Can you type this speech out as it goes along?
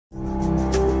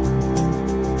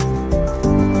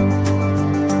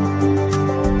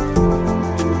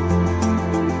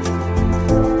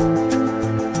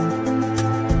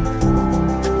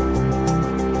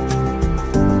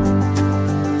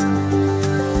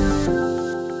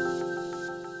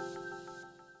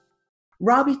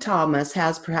Robbie Thomas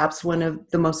has perhaps one of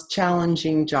the most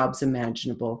challenging jobs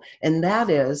imaginable, and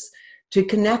that is to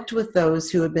connect with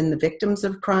those who have been the victims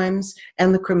of crimes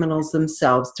and the criminals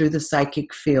themselves through the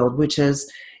psychic field, which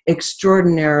is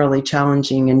extraordinarily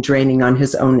challenging and draining on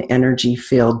his own energy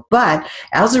field. But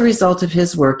as a result of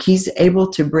his work, he's able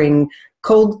to bring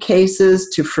cold cases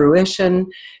to fruition.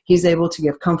 He's able to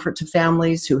give comfort to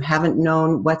families who haven't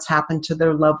known what's happened to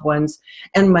their loved ones,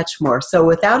 and much more. So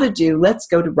without ado, let's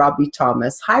go to Robbie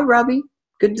Thomas. Hi, Robbie.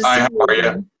 Good to see Hi, you. how are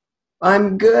you?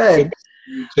 I'm good.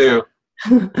 You too.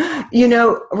 You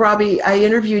know, Robbie, I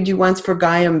interviewed you once for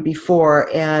Gaiam before,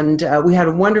 and we had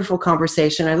a wonderful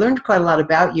conversation. I learned quite a lot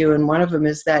about you, and one of them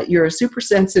is that you're a super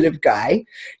sensitive guy.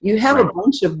 You have Right. a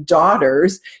bunch of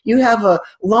daughters. You have a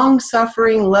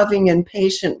long-suffering, loving, and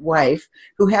patient wife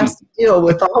who has to deal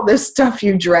with all this stuff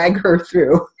you drag her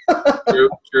through. True,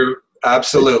 true.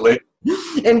 Absolutely.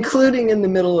 Including in the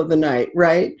middle of the night,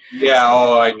 right? Yeah,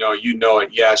 oh, I know. You know it.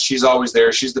 Yeah, she's always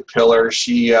there. She's the pillar.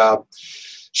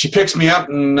 She picks me up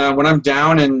and when I'm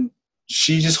down, and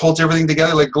she just holds everything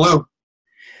together like glue.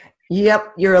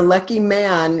 Yep, you're a lucky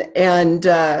man, and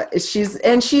she's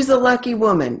a lucky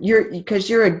woman. Because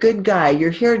you're a good guy.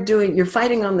 You're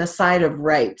fighting on the side of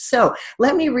right. So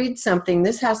let me read something.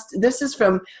 This is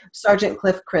from Sergeant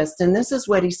Cliff Christ, and this is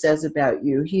what he says about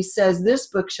you. He says this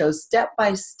book shows step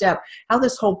by step how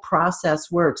this whole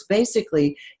process works.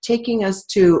 Basically, taking us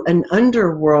to an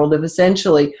underworld of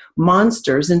essentially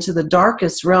monsters into the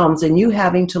darkest realms, and you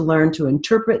having to learn to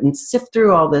interpret and sift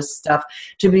through all this stuff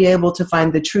to be able to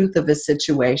find the truth of a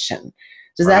situation.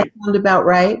 Does that sound about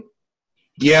right?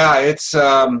 Yeah, it's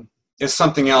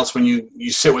something else when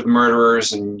you sit with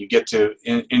murderers and you get to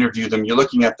interview them. You're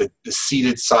looking at the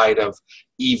seated side of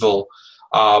evil,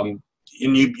 and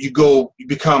you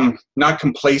become not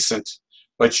complacent,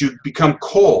 but you become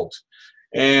cold,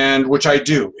 and which I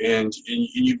do, and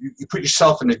you put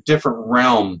yourself in a different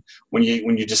realm when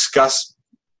you discuss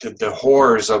the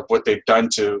horrors of what they've done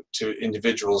to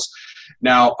individuals.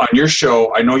 Now, on your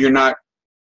show, I know you're not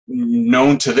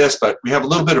known to this, but we have a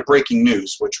little bit of breaking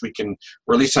news, which we can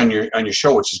release on your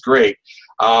show, which is great.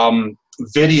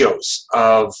 Videos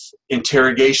of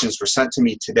interrogations were sent to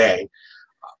me today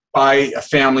by a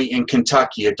family in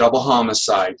Kentucky, a double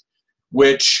homicide,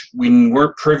 which we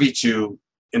weren't privy to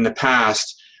in the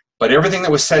past. But everything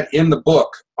that was said in the book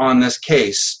on this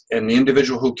case, and the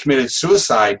individual who committed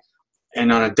suicide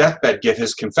and on a deathbed give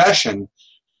his confession,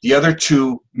 the other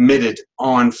two admitted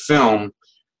on film.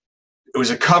 It was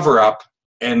a cover-up,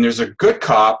 and there's a good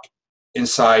cop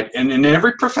inside, and in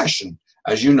every profession,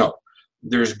 as you know,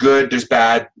 there's good, there's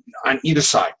bad on either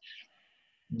side.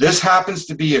 This happens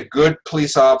to be a good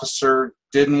police officer,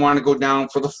 didn't want to go down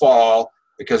for the fall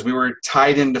because we were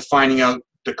tied into finding out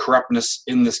the corruptness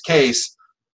in this case,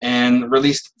 and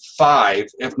released 5,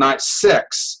 if not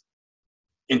 6,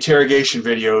 interrogation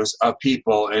videos of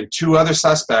people, and 2 other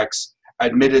suspects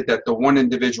admitted that the one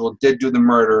individual did do the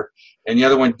murder, and the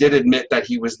other one did admit that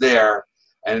he was there,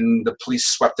 and the police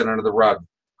swept it under the rug.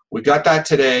 We got that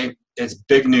today. It's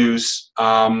big news.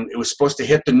 It was supposed to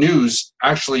hit the news,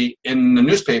 actually, in the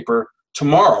newspaper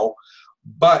tomorrow,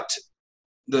 but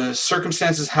the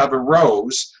circumstances have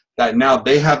arose that now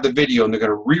they have the video, and they're going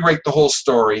to rewrite the whole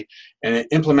story, and it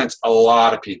implements a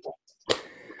lot of people.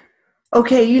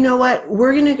 Okay, you know what?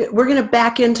 We're gonna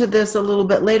back into this a little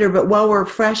bit later, but while we're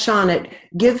fresh on it,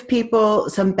 give people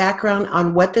some background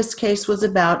on what this case was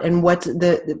about and what's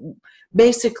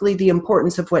basically the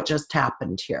importance of what just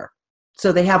happened here,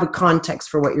 so they have a context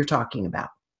for what you're talking about.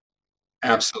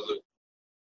 Absolutely.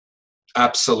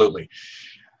 Absolutely.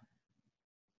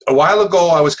 A while ago,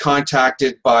 I was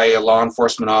contacted by a law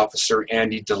enforcement officer,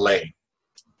 Andy DeLay.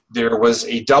 There was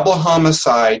a double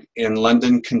homicide in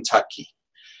London, Kentucky.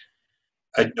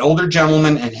 An older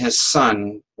gentleman and his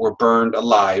son were burned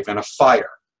alive in a fire.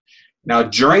 Now,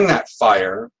 during that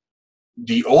fire,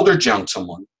 the older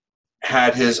gentleman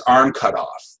had his arm cut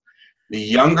off. The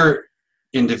younger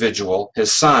individual,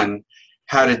 his son,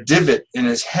 had a divot in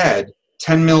his head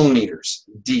 10 millimeters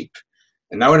deep.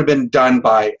 And that would have been done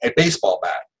by a baseball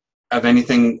bat of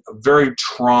anything, very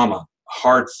trauma,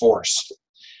 hard force.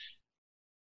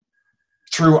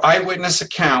 Through eyewitness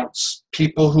accounts,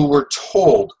 people who were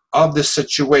told of the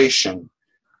situation,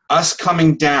 us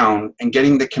coming down and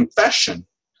getting the confession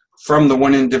from the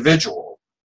one individual,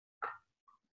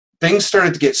 things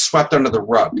started to get swept under the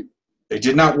rug. They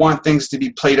did not want things to be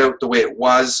played out the way it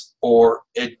was, or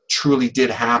it truly did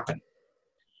happen.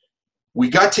 We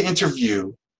got to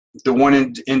interview the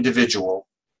one individual,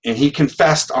 and he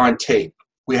confessed on tape.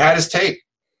 We had his tape.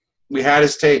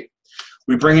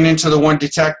 We bring it into the one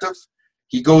detective.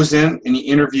 He goes in and he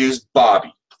interviews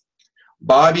Bobby.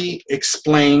 Bobby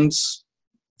explains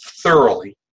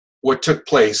thoroughly what took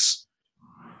place.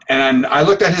 And I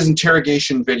looked at his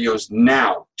interrogation videos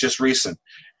now, just recent.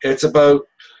 It's about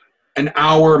an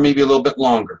hour, maybe a little bit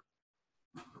longer.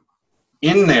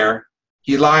 In there,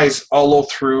 he lies all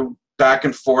through, back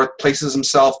and forth, places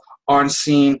himself on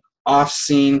scene, off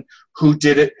scene, who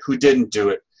did it, who didn't do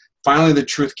it. Finally, the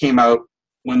truth came out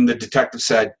when the detective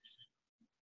said,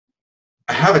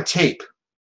 I have a tape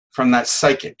from that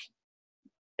psychic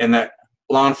and that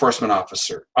law enforcement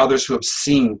officer, others who have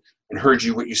seen and heard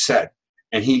you what you said.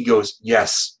 And he goes,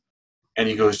 yes. And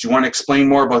he goes, do you want to explain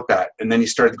more about that? And then he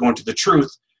started going to the truth.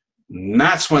 And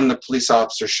that's when the police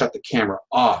officer shut the camera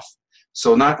off.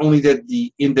 So not only did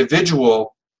the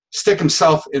individual stick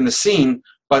himself in the scene,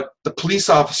 but the police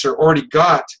officer already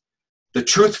got the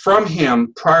truth from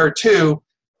him prior to,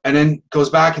 and then goes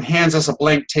back and hands us a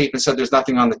blank tape and said there's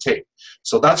nothing on the tape.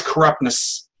 So that's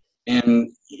corruptness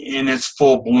in its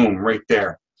full bloom right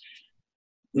there.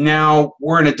 Now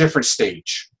we're in a different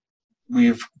stage.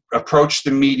 We've approached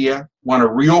the media, want to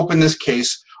reopen this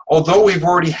case, although we've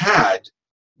already had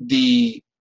the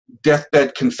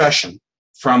deathbed confession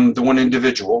from the one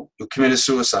individual who committed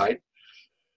suicide.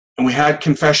 And we had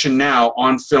confession now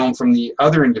on film from the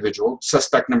other individual,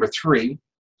 suspect number 3.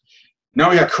 Now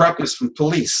we got corruptness from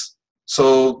police.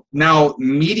 So now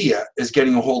media is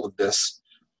getting a hold of this,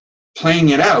 playing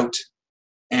it out,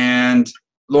 and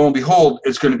lo and behold,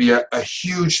 it's going to be a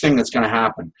huge thing that's going to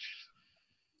happen.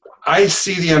 I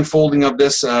see the unfolding of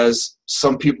this as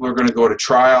some people are going to go to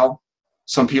trial.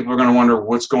 Some people are going to wonder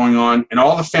what's going on. And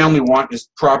all the family want is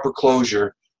proper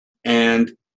closure,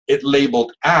 and it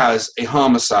labeled as a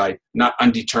homicide, not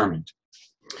undetermined.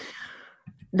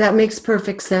 That makes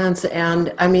perfect sense.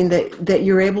 And I mean, that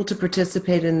you're able to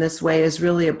participate in this way is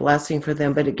really a blessing for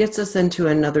them, but it gets us into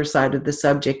another side of the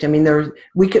subject. I mean,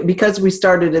 because we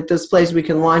started at this place, we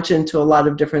can launch into a lot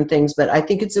of different things, but I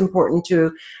think it's important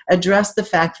to address the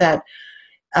fact that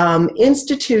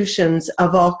institutions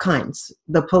of all kinds,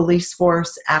 the police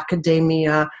force,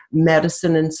 academia,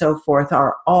 medicine, and so forth,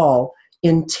 are all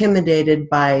intimidated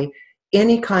by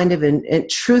any kind of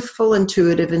truthful,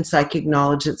 intuitive, and psychic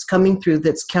knowledge that's coming through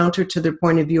that's counter to their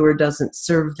point of view or doesn't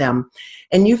serve them.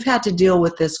 And you've had to deal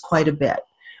with this quite a bit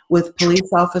with police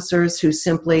officers who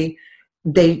simply,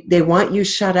 they want you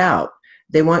shut out.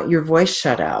 They want your voice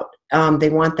shut out. They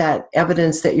want that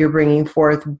evidence that you're bringing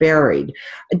forth buried.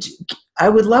 I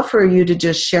would love for you to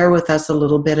just share with us a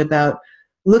little bit about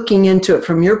looking into it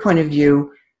from your point of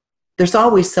view. There's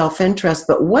always self-interest,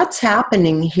 but what's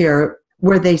happening here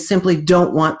where they simply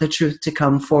don't want the truth to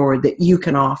come forward that you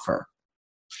can offer?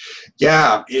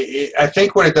 Yeah, I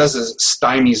think what it does is it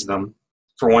stymies them,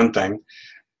 for one thing.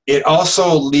 It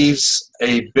also leaves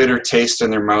a bitter taste in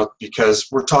their mouth because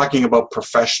we're talking about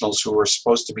professionals who are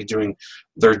supposed to be doing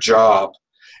their job.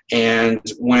 And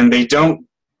when they don't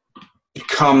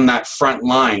become that front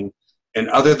line, and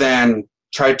other than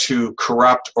try to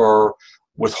corrupt or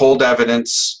withhold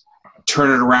evidence,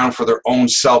 turn it around for their own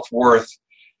self-worth,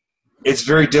 it's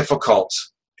very difficult.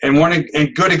 And a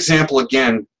good example,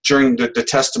 again, during the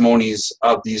testimonies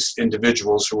of these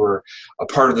individuals who were a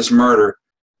part of this murder,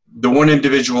 the one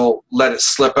individual let it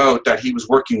slip out that he was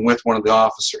working with one of the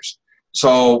officers.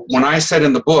 So when I said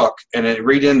in the book, and I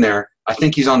read in there, I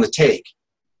think he's on the take,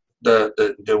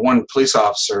 the one police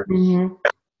officer,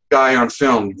 guy on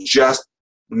film just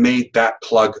made that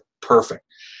plug perfect.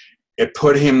 It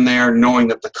put him there knowing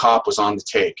that the cop was on the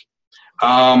take.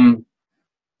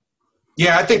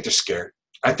 Yeah, I think they're scared.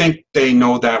 I think they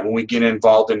know that when we get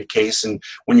involved in a case and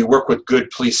when you work with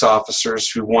good police officers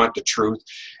who want the truth,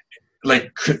 like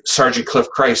Sergeant Cliff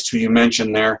Christ, who you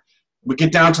mentioned there, we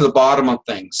get down to the bottom of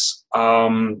things.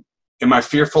 Am I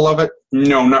fearful of it?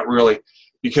 No, not really,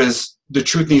 because the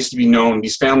truth needs to be known.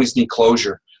 These families need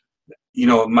closure. You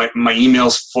know, my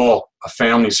email's full of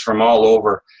families from all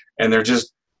over, and they're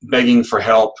just begging for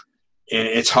help. And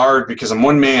it's hard because I'm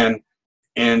one man,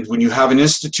 and when you have an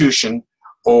institution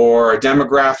or a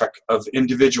demographic of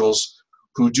individuals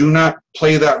who do not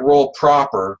play that role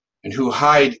proper and who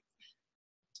hide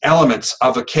elements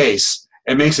of a case,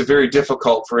 it makes it very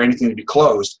difficult for anything to be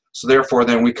closed. So therefore,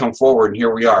 then we come forward, and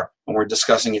here we are, and we're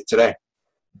discussing it today.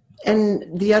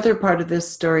 And the other part of this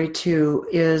story, too,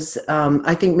 is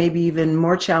I think maybe even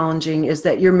more challenging is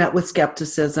that you're met with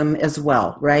skepticism as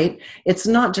well, right? It's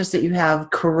not just that you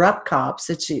have corrupt cops.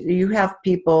 It's you have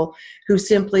people who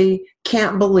simply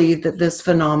can't believe that this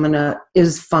phenomena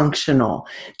is functional.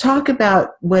 Talk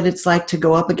about what it's like to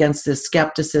go up against this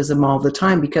skepticism all the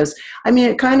time, because I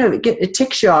mean, it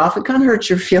ticks you off. It kind of hurts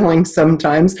your feelings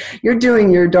sometimes. You're doing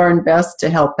your darn best to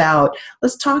help out.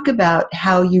 Let's talk about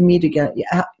how you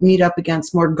meet up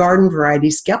against more garden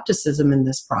variety skepticism in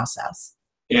this process.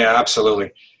 Yeah,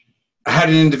 absolutely. I had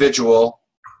an individual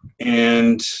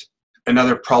and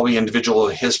another probably individual,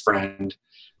 his friend,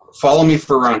 follow me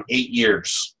for around 8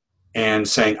 years and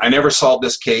saying, I never solved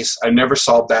this case. I never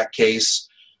solved that case.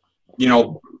 You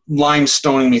know,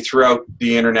 limestoning me throughout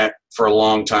the internet for a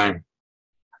long time.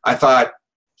 I thought,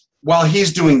 while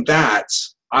he's doing that,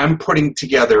 I'm putting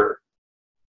together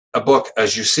a book,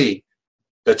 as you see,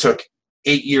 that took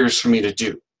 8 years for me to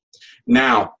do.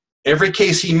 Now, every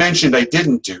case he mentioned I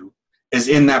didn't do is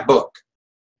in that book.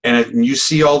 And you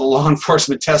see all the law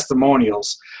enforcement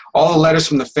testimonials, all the letters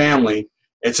from the family.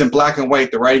 It's in black and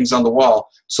white, the writing's on the wall.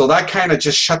 So that kind of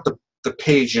just shut the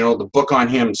page, you know, the book on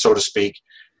him, so to speak,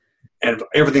 and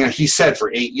everything that he said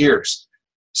for 8 years.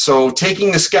 So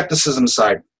taking the skepticism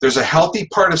side, there's a healthy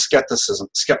part of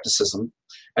skepticism,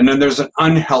 and then there's an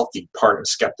unhealthy part of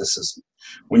skepticism.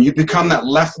 When you become that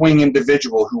left-wing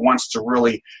individual who wants to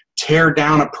really tear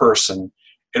down a person,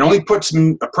 it only puts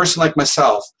a person like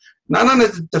myself not on a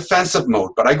defensive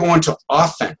mode, but I go into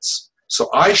offense. So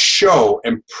I show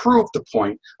and prove the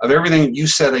point of everything you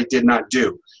said I did not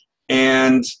do.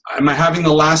 And am I having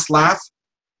the last laugh?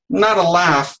 Not a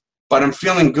laugh, but I'm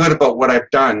feeling good about what I've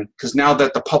done, because now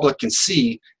that the public can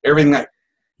see everything that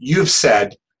you've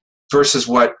said versus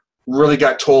what really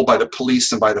got told by the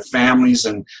police and by the families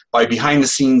and by behind the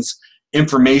scenes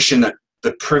information that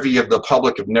the privy of the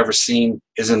public have never seen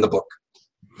is in the book.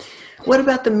 What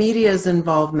about the media's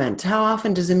involvement? How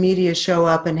often does the media show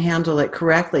up and handle it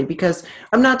correctly? Because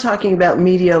I'm not talking about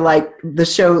media like the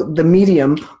show The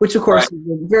Medium, which of course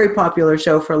was a very popular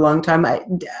show for a long time.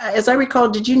 As I recall,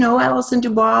 did you know Alison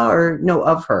Dubois or know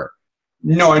of her?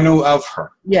 No, I know of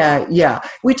her. Yeah.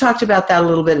 We talked about that a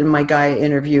little bit in my Gaia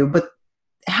interview, but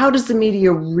how does the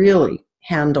media really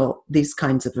handle these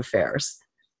kinds of affairs?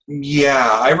 Yeah,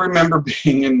 I remember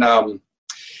being in,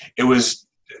 it was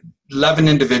 11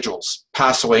 individuals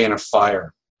passed away in a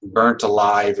fire, burnt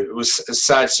alive. It was a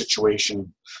sad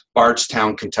situation,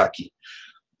 Bardstown, Kentucky.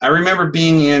 I remember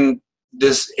being in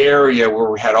this area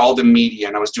where we had all the media,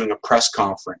 and I was doing a press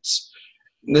conference.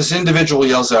 And this individual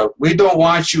yells out, "We don't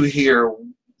want you here.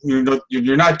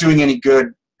 You're not doing any good."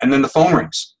 And then the phone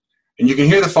rings. And you can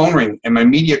hear the phone ring, and my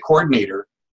media coordinator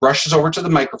rushes over to the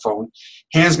microphone,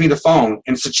 hands me the phone,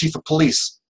 and it's the chief of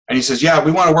police. And he says, "Yeah,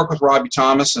 we want to work with Robbie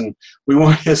Thomas, and we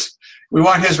want his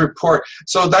report."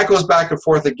 So that goes back and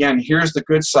forth again. Here's the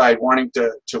good side, wanting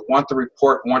to want the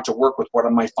report, want to work with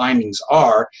what my findings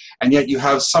are, and yet you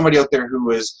have somebody out there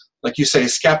who is, like you say,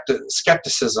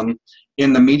 skepticism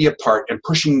in the media part and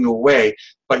pushing you away,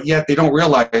 but yet they don't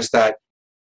realize that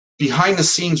behind the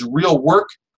scenes real work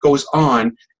goes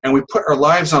on, and we put our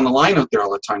lives on the line out there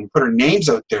all the time. We put our names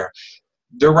out there.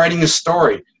 They're writing a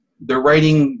story. They're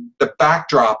writing the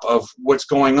backdrop of what's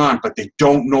going on, but they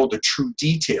don't know the true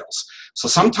details. So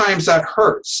sometimes that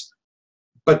hurts.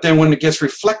 But then when it gets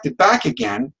reflected back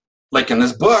again, like in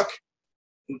this book,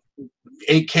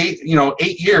 8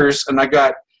 years, and I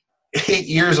got 8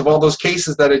 years of all those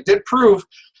cases that it did prove.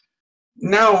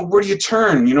 Now, where do you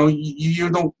turn? You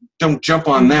don't jump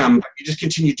on them, but you just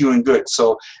continue doing good.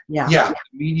 So yeah,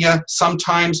 media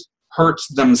sometimes hurts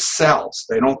themselves.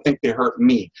 They don't think they hurt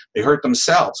me. They hurt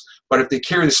themselves. But if they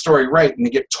carry the story right and they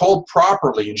get told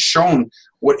properly and shown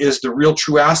what is the real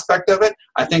true aspect of it,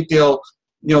 I think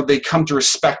they come to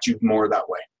respect you more that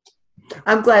way.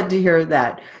 I'm glad to hear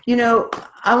that.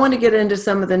 I want to get into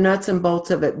some of the nuts and bolts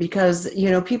of it because,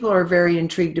 people are very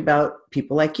intrigued about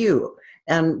people like you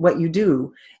and what you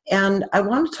do. And I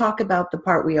want to talk about the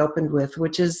part we opened with,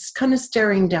 which is kind of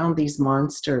staring down these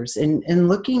monsters and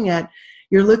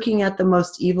you're looking at the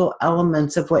most evil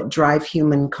elements of what drive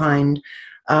humankind,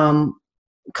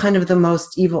 kind of the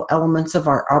most evil elements of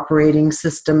our operating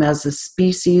system as a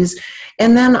species.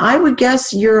 And then I would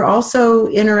guess you're also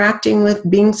interacting with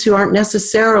beings who aren't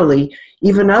necessarily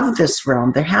even of this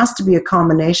realm. There has to be a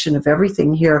combination of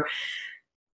everything here.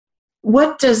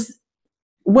 What does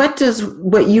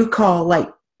what you call like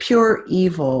pure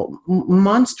evil,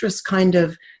 monstrous kind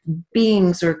of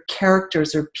beings or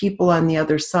characters or people on the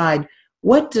other side,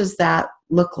 what does that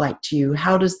look like to you?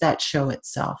 How does that show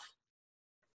itself?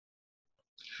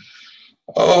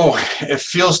 Oh, it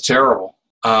feels terrible.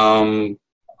 I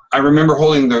remember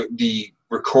holding the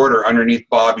recorder underneath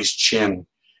Bobby's chin,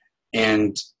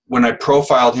 and when I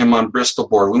profiled him on Bristol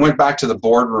board, we went back to the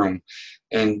boardroom,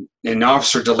 and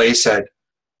Officer DeLay said,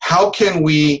 how can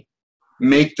we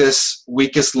make this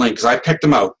weakest link? Because I picked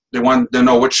them out. They wanted to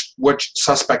know which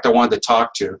suspect I wanted to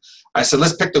talk to. I said,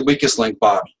 let's pick the weakest link,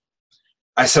 Bobby.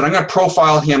 I said, I'm going to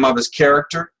profile him of his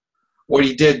character, what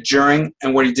he did during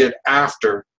and what he did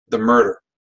after the murder.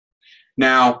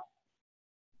 Now,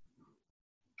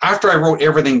 after I wrote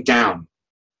everything down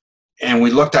and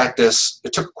we looked at this,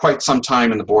 it took quite some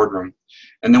time in the boardroom.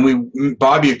 And then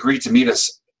Bobby agreed to meet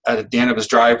us at the end of his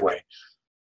driveway.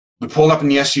 We pulled up in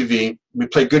the SUV. We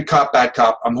played good cop, bad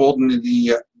cop. I'm holding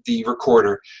the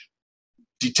recorder.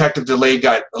 Detective DeLay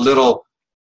got a little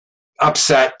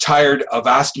upset, tired of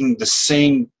asking the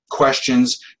same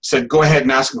questions, said, go ahead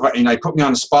and ask him questions. And I put me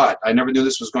on the spot. I never knew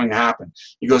this was going to happen.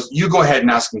 He goes, you go ahead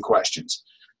and ask him questions.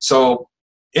 So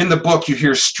in the book, you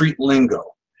hear street lingo.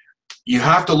 You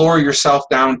have to lower yourself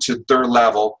down to their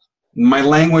level. My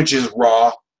language is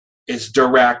raw. It's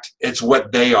direct. It's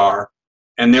what they are.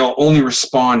 And they'll only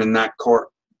respond in that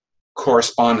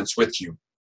correspondence with you.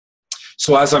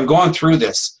 So as I'm going through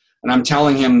this, and I'm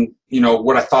telling him,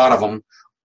 what I thought of him,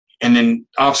 and then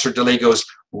Officer DeLay goes,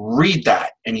 read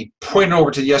that. And he pointed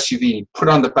over to the SUV, and he put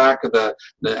on the back of the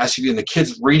SUV, and the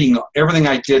kid's reading everything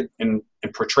I did and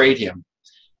portrayed him.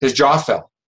 His jaw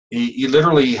fell. He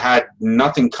literally had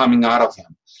nothing coming out of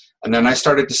him. And then I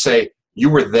started to say, you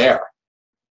were there.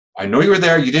 I know you were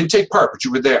there. You didn't take part, but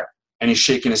you were there. And he's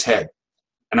shaking his head.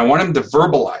 And I want him to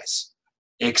verbalize,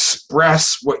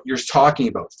 express what you're talking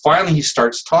about. Finally, he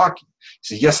starts talking.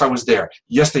 He says, yes, I was there.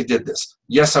 Yes, they did this.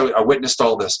 Yes, I witnessed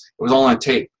all this. It was all on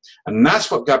tape. And that's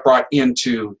what got brought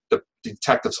into the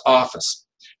detective's office.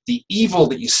 The evil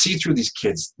that you see through these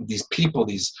kids, these people,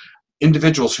 these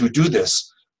individuals who do this,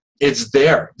 it's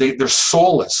there. They're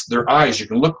soulless. Their eyes, you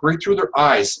can look right through their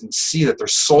eyes and see that they're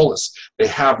soulless. They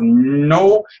have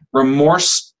no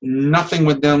remorse, nothing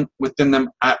within them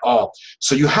at all.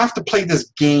 So you have to play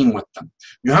this game with them.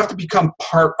 You have to become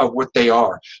part of what they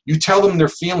are. You tell them their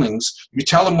feelings. You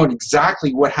tell them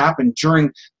exactly what happened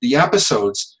during the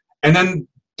episodes, and then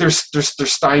they're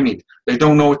stymied. They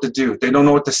don't know what to do. They don't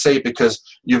know what to say because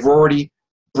you've already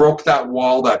broke that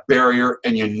wall, that barrier,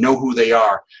 and you know who they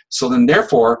are. So then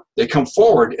therefore they come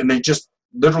forward and they just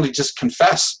literally just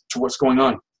confess to what's going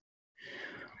on.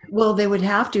 Well, they would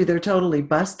have to. They're totally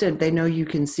busted. They know you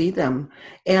can see them.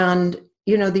 And,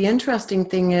 the interesting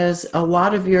thing is a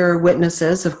lot of your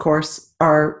witnesses, of course,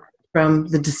 are from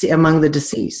among the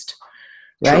deceased,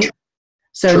 right? True.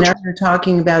 So now you're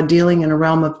talking about dealing in a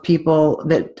realm of people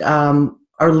that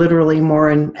are literally more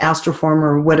in astral form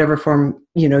or whatever form,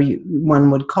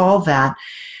 one would call that.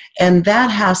 And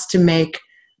that has to make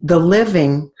the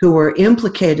living who are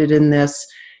implicated in this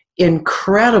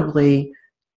incredibly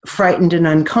frightened and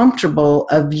uncomfortable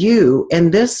of you.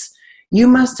 And you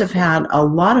must have had a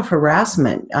lot of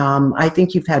harassment. I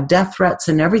think you've had death threats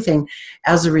and everything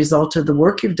as a result of the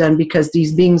work you've done, because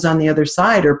these beings on the other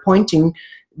side are pointing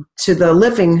to the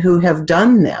living who have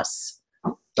done this.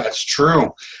 That's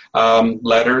true.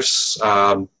 Letters,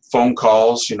 phone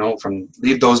calls, from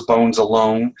leave those bones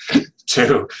alone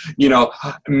to,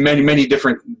 many, many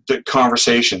different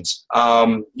conversations,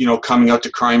 coming out to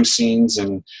crime scenes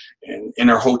and in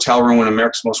our hotel room when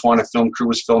America's Most Wanted film crew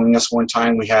was filming us one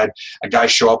time, we had a guy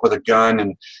show up with a gun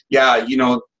and do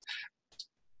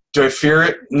I fear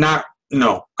it? No,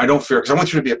 I don't fear it because I went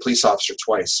through to be a police officer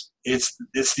twice.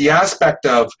 It's the aspect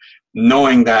of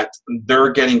knowing that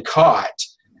they're getting caught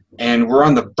and we're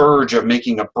on the verge of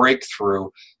making a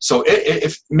breakthrough. So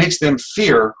it makes them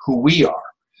fear who we are.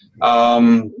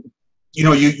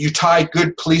 You tie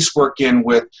good police work in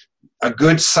with a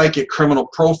good psychic criminal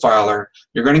profiler,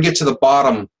 you're going to get to the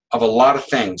bottom of a lot of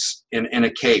things in a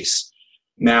case.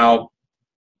 Now,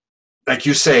 like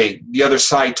you say, the other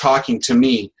side talking to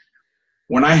me,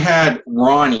 when I had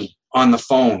Ronnie on the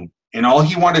phone and all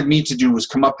he wanted me to do was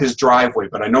come up his driveway,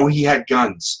 but I know he had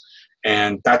guns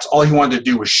and that's all he wanted to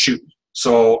do was shoot me.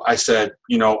 So I said,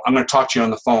 I'm going to talk to you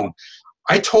on the phone.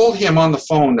 I told him on the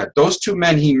phone that those two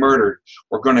men he murdered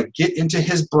were going to get into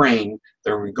his brain.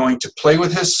 They were going to play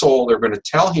with his soul. They're going to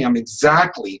tell him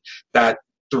exactly that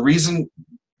the reason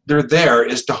they're there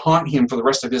is to haunt him for the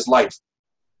rest of his life.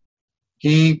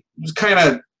 He was kind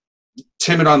of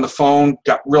timid on the phone,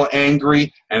 got real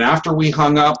angry, and after we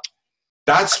hung up,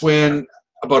 that's when,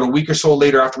 about a week or so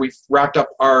later, after we wrapped up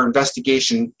our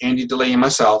investigation, Andy DeLay and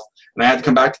myself, and I had to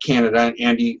come back to Canada,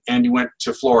 and Andy went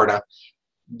to Florida,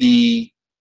 the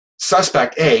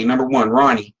suspect A, number one,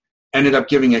 Ronnie, ended up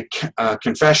giving a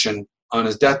confession on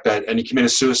his deathbed, and he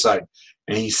committed suicide.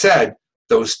 And he said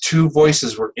those two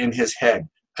voices were in his head,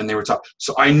 and they were talking.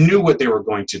 So I knew what they were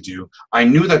going to do. I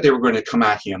knew that they were going to come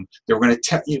at him. They were going to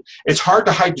tell you. It's hard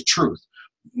to hide the truth.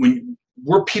 When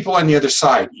we're people on the other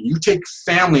side. You take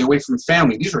family away from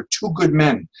family. These are two good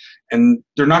men, and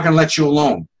they're not going to let you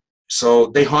alone. So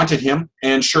they haunted him,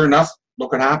 and sure enough,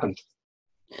 look what happened.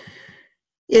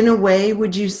 In a way,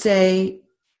 would you say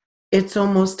it's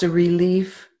almost a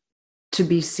relief to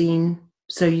be seen,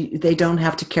 so they don't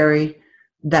have to carry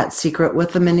that secret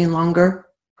with them any longer?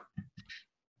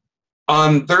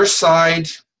 On their side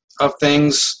of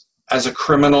things, as a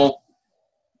criminal,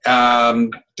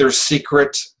 their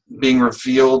secret being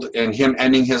revealed and him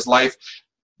ending his life,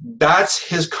 that's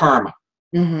his karma.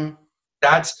 Mm-hmm.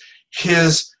 That's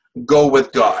his go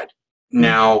with God.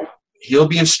 Now, he'll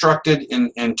be instructed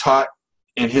and taught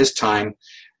in his time.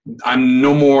 I'm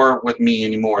no more with me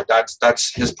anymore.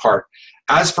 That's his part.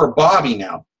 As for Bobby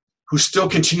now, who's still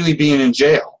continually being in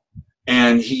jail,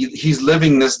 and he's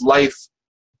living this life,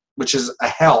 which is a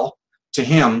hell to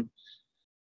him,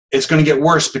 it's going to get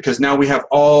worse because now we have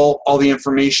all the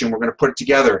information. We're going to put it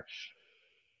together.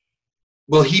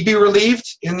 Will he be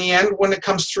relieved in the end when it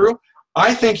comes through?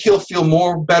 I think he'll feel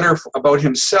more better about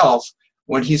himself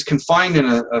when he's confined in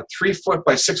a 3-foot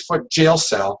by 6-foot jail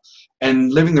cell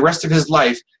and living the rest of his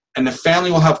life, and the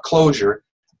family will have closure,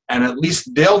 and at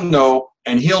least they'll know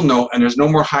and he'll know, and there's no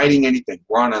more hiding anything.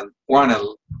 We're on a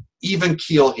even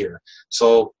keel here.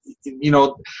 So,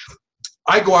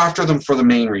 I go after them for the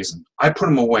main reason. I put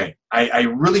them away. I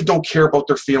really don't care about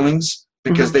their feelings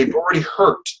because they've already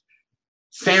hurt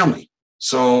family.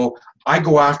 So I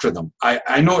go after them.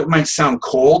 I know it might sound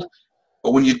cold,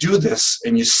 but when you do this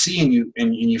and you see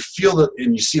and you feel that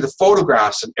and you see the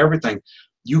photographs and everything,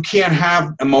 you can't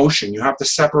have emotion. You have to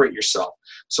separate yourself.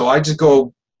 So I just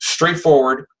go straight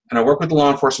forward and I work with the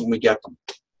law enforcement when we get them.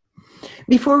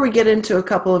 Before we get into a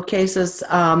couple of cases,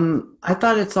 I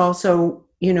thought it's also,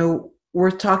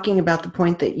 worth talking about the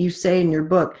point that you say in your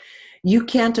book. You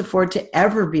can't afford to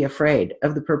ever be afraid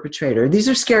of the perpetrator. These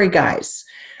are scary guys.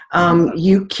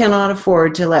 You cannot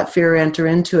afford to let fear enter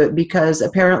into it because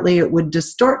apparently it would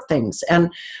distort things.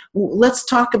 And let's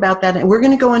talk about that. And we're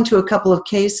going to go into a couple of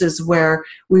cases where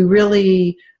we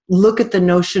really look at the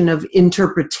notion of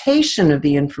interpretation of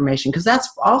the information, because that's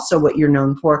also what you're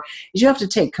known for, is you have to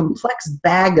take complex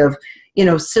bag of,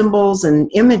 symbols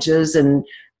and images and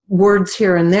words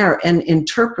here and there and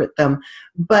interpret them.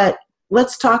 But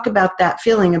let's talk about that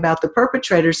feeling about the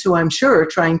perpetrators who I'm sure are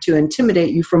trying to intimidate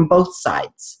you from both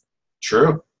sides.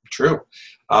 True.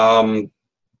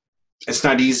 It's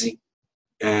not easy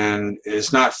and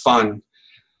it's not fun.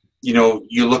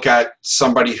 You look at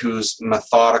somebody who's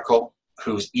methodical,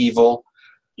 who's evil,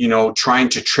 trying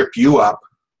to trip you up,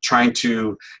 trying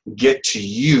to get to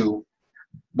you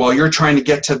while you're trying to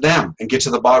get to them and get to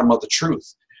the bottom of the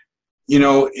truth.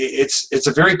 It's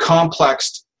a very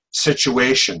complex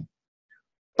situation.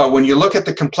 But when you look at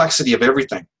the complexity of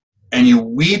everything and you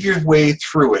weave your way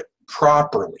through it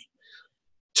properly,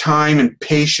 time and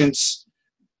patience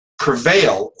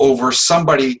prevail over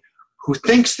somebody who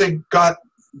thinks they got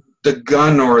the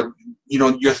gun or,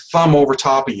 your thumb over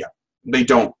top of you. They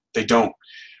don't.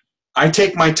 I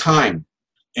take my time,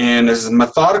 and as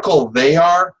methodical they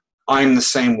are, I'm the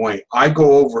same way. I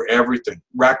go over everything,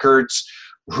 records,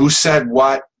 who said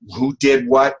what, who did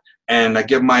what, and I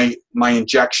give my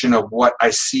injection of what I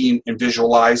see and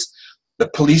visualize. The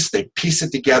police, they piece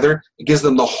it together. It gives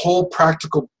them the whole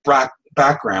practical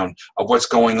background of what's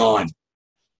going on.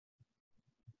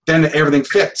 Then everything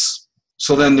fits.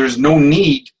 So then there's no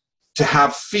need to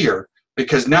have fear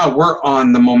because now we're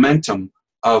on the momentum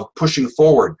of pushing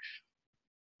forward.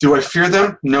 Do I fear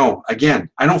them? No. Again,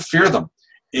 I don't fear them.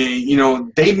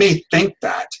 They may think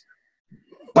that,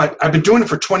 but I've been doing it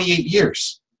for 28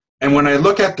 years. And when I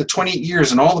look at the 28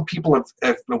 years and all the people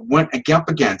have went up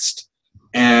against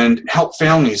and helped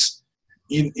families,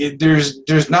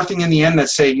 there's nothing in the end that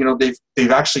say,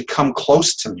 they've actually come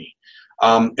close to me.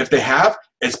 If they have,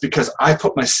 it's because I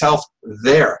put myself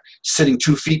there, sitting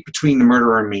 2 feet between the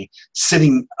murderer and me,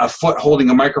 sitting a foot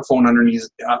holding a microphone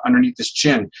underneath his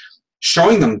chin,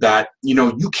 showing them that,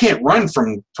 you can't run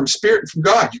from spirit, from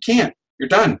God. You can't. You're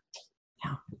done.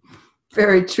 Yeah.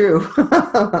 Very true.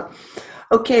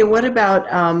 Okay, what about,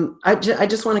 I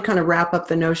just want to kind of wrap up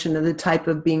the notion of the type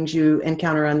of beings you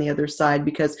encounter on the other side,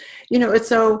 because, it's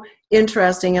so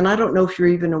interesting, and I don't know if you're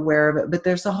even aware of it, but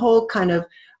there's a whole kind of,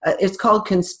 it's called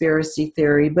conspiracy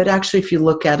theory, but actually if you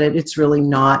look at it, it's really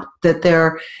not. That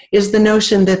there is the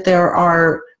notion that there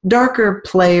are darker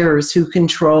players who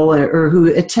control or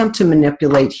who attempt to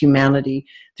manipulate humanity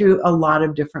through a lot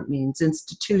of different means,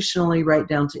 institutionally right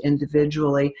down to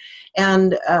individually.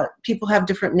 And people have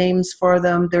different names for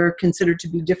them. They're considered to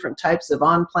be different types of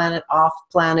on-planet,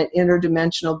 off-planet,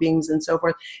 interdimensional beings and so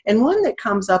forth. And one that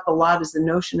comes up a lot is the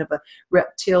notion of a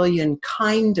reptilian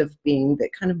kind of being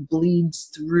that kind of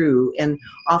bleeds through and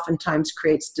oftentimes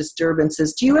creates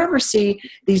disturbances. Do you ever see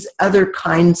these other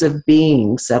kinds of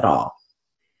beings at all?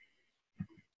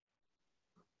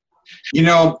 You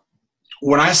know,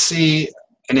 when I see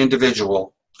an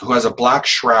individual who has a black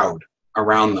shroud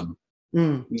around them,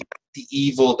 the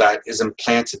evil that is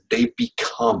implanted, they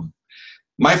become.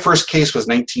 My first case was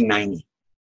 1990.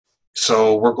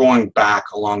 So we're going back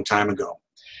a long time ago.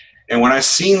 And when I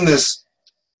seen this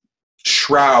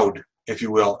shroud, if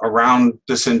you will, around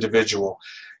this individual,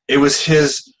 it was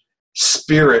his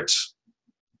spirit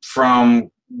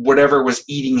from whatever was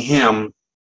eating him,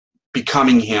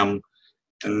 becoming him,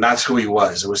 and that's who he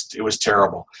was. It was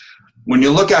terrible. When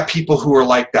you look at people who are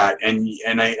like that, and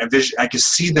I can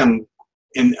see them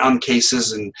on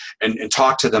cases and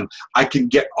talk to them, I can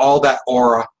get all that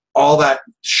aura, all that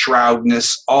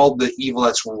shroudness, all the evil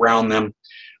that's around them.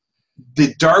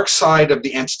 The dark side of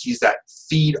the entities that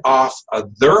feed off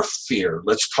of their fear,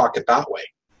 let's talk it that way,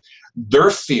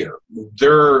 their fear,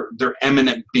 their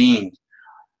eminent being,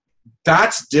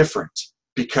 that's different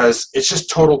because it's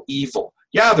just total evil.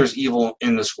 Yeah, there's evil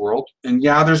in this world, and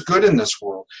yeah, there's good in this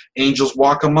world. Angels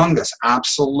walk among us,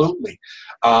 absolutely.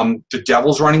 The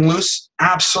devil's running loose,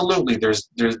 absolutely. There's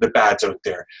the bads out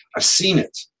there. I've seen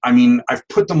it. I mean, I've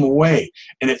put them away,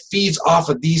 and it feeds off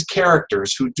of these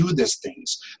characters who do these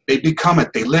things. They become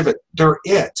it. They live it. They're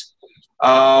it.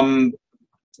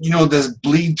 You know, this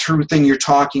bleed through thing you're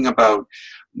talking about,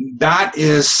 that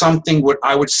is something what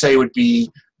I would say would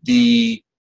be the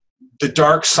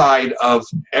dark side of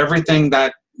everything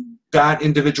that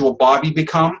individual Bobby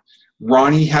become,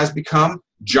 Ronnie has become,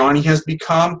 Johnny has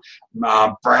become,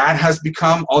 Brad has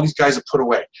become, all these guys have put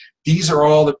away. These are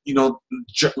all,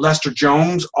 Lester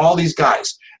Jones, all these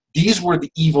guys. These were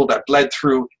the evil that bled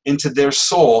through into their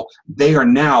soul. They are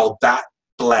now that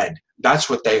bled.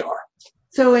 That's what they are.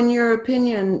 So in your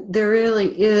opinion,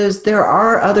 there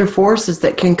are other forces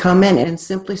that can come in and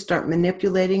simply start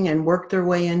manipulating and work their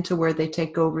way into where they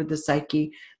take over the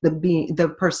psyche,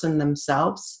 the person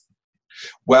themselves?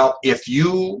 Well, if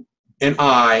you and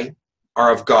I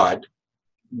are of God,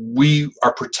 we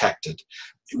are protected.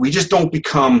 We just don't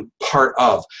become part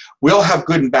of. We all have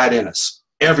good and bad in us.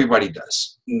 Everybody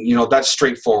does. You know, that's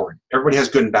straightforward. Everybody has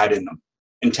good and bad in them.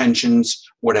 Intentions,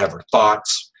 whatever,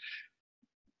 thoughts.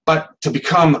 But to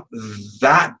become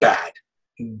that bad,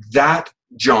 that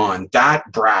John, that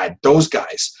Brad, those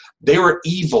guys, they were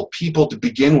evil people to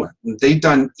begin with. They've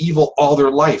done evil all their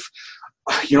life.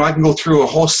 You know, I can go through a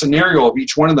whole scenario of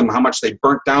each one of them, how much they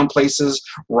burnt down places,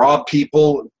 robbed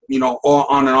people, you know,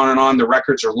 on and on and on. The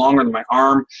records are longer than my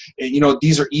arm. You know,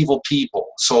 these are evil people.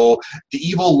 So the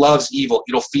evil loves evil.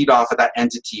 It'll feed off of that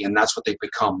entity, and that's what they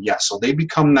become. Yeah, so they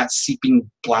become that seeping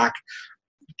black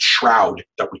shroud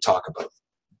that we talk about.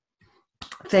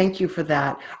 Thank you for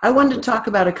that. I wanted to talk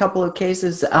about a couple of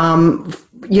cases,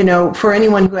 for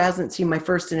anyone who hasn't seen my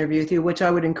first interview with you, which I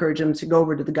would encourage them to go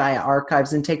over to the Gaia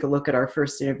archives and take a look at our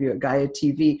first interview at Gaia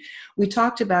TV. We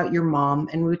talked about your mom,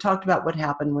 and we talked about what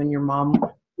happened when your mom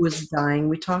was dying.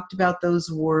 We talked about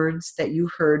those words that you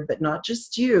heard, but not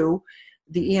just you.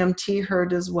 The EMT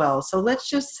heard as well. So let's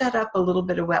just set up a little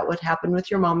bit about what happened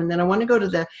with your mom. And then I want to go to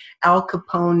the Al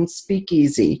Capone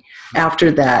speakeasy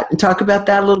after that and talk about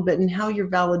that a little bit and how your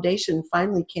validation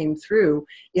finally came through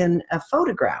in a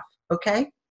photograph.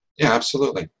 Okay? Yeah,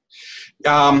 absolutely.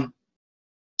 My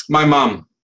mom,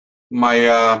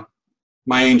 my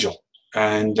angel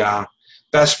and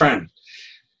best friend.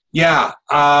 Yeah.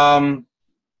 The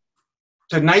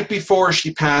night before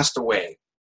she passed away,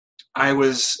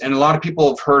 and a lot of people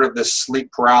have heard of this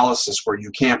sleep paralysis where you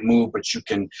can't move, but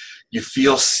you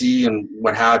feel, see, and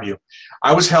what have you.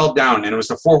 I was held down, and it was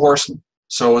the 4 horsemen.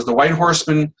 So it was the white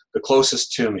horseman, the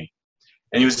closest to me.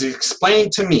 And he was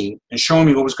explaining to me and showing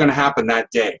me what was going to happen that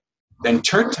day. Then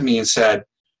turned to me and said,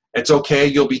 "It's okay,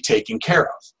 you'll be taken care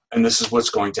of. And this is what's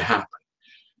going to happen."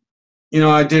 You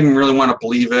know, I didn't really want to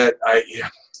believe it.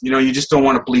 You just don't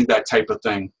want to believe that type of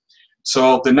thing.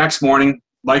 So the next morning,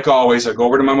 like always, I go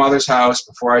over to my mother's house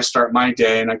before I start my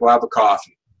day, and I go have a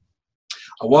coffee.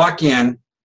 I walk in,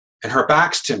 and her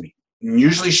back's to me. And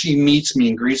usually she meets me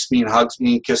and greets me and hugs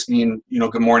me and kisses me and,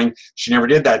 good morning. She never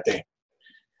did that day.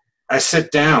 I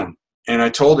sit down, and I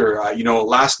told her,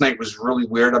 last night was really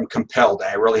weird. I'm compelled.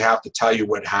 I really have to tell you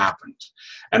what happened.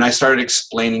 And I started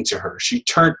explaining to her. She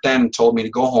turned then and told me to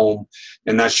go home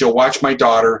and that she'll watch my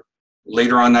daughter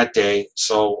later on that day.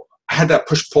 So I had that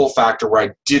push-pull factor where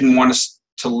I didn't want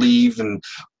to leave and,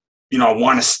 I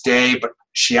want to stay, but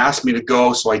she asked me to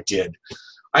go, so I did.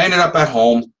 I ended up at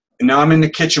home, and now I'm in the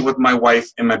kitchen with my wife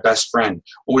and my best friend.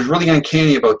 What was really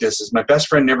uncanny about this is my best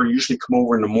friend never usually come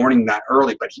over in the morning that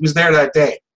early, but he was there that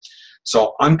day.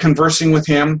 So I'm conversing with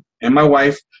him and my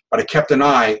wife, but I kept an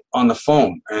eye on the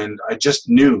phone, and I just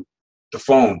knew the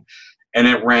phone. And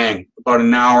it rang about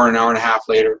an hour and a half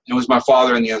later. It was my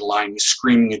father on the other line. He's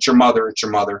screaming, "It's your mother, it's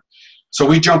your mother." So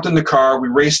we jumped in the car, we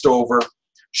raced over.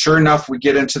 Sure enough, we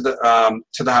get into the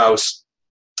house.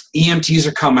 EMTs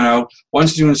are coming out.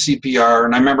 One's doing CPR,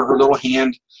 and I remember her little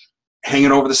hand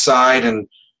hanging over the side and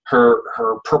her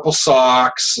purple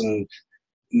socks, and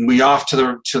we off to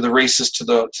the races to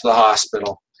the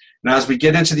hospital. And as we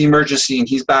get into the emergency, and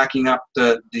he's backing up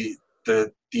the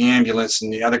ambulance,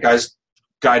 and the other guy's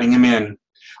guiding him in,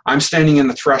 I'm standing in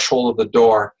the threshold of the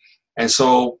door. And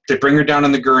so they bring her down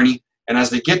on the gurney, and as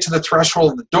they get to the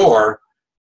threshold of the door,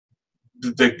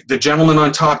 the gentleman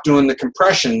on top doing the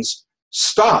compressions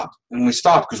stopped. And we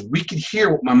stopped because we could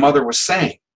hear what my mother was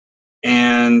saying.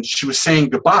 And she was saying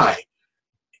goodbye.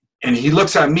 And he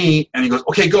looks at me and he goes,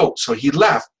 "Okay, go." So he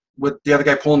left with the other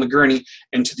guy pulling the gurney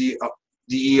into the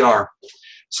ER.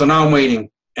 So now I'm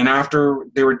waiting. And after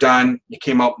they were done, he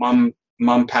came out,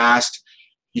 mom passed.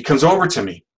 He comes over to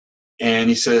me and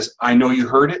he says, "I know you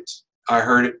heard it. I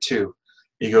heard it too."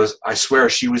 He goes, "I swear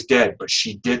she was dead, but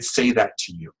she did say that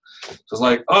to you." So it's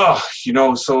like,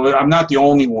 so I'm not the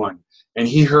only one. And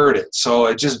he heard it. So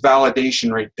it's just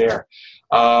validation right there.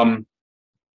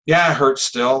 Yeah, it hurts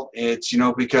still. It's,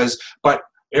 but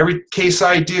every case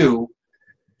I do,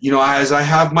 as I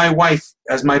have my wife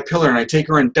as my pillar and I take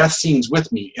her in death scenes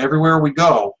with me everywhere we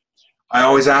go, I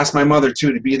always ask my mother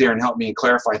too to be there and help me and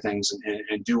clarify things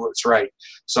and do what's right.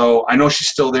 So I know she's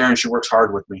still there and she works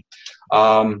hard with me.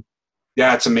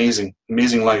 Yeah, it's amazing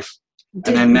life.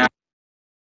 And then now,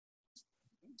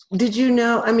 did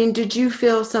you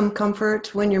feel some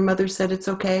comfort when your mother said it's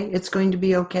okay, it's going to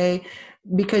be okay,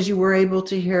 because you were able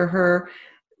to hear her?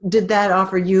 Did that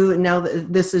offer you, now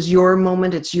that this is your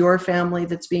moment, it's your family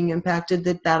that's being impacted,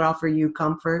 did that offer you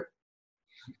comfort?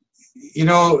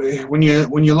 When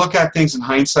you look at things in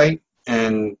hindsight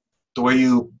and the way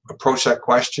you approach that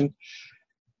question,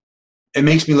 it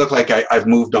makes me look like I've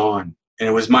moved on and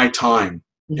it was my time.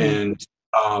 Mm-hmm.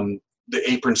 And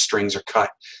the apron strings are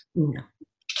cut. Yeah.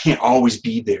 Can't always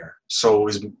be there. So it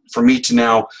was for me to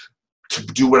now to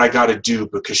do what I got to do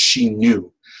because she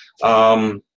knew.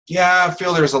 Yeah, I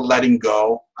feel there's a letting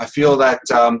go. I feel that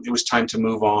it was time to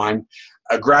move on,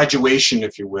 a graduation,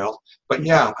 if you will. But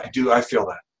yeah, I feel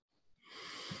that.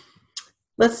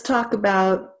 Let's talk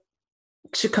about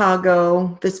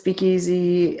Chicago, the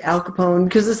Speakeasy, Al Capone,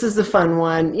 because this is the fun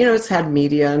one. It's had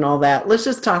media and all that. Let's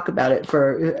just talk about it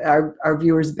for our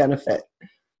viewers' benefit.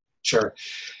 Sure.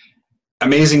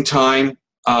 Amazing time.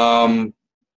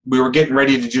 We were getting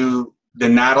ready to do the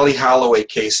Natalie Holloway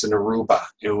case in Aruba.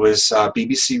 It was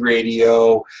BBC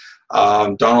Radio,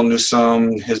 Donald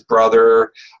Newsom, his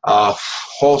brother, a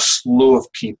whole slew of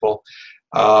people.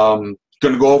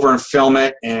 Going to go over and film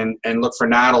it and look for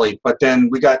Natalie. But then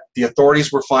the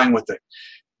authorities were fine with it.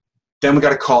 Then we got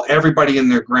to call everybody and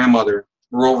their grandmother.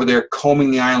 We're over there combing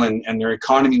the island, and their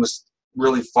economy was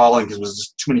really falling because it was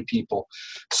just too many people.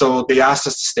 So they asked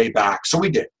us to stay back. So we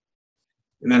did.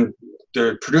 And then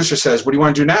the producer says, "What do you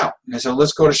want to do now?" And I said,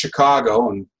 "Let's go to Chicago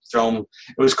and film."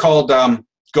 It was called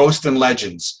Ghost and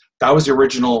Legends. That was the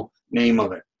original name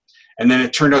of it. And then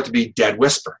it turned out to be Dead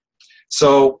Whisper.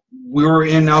 So we were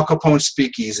in Al Capone's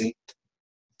Speakeasy.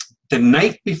 The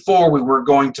night before we were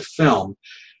going to film,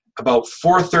 about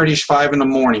 4:30, 5 in the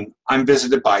morning, I'm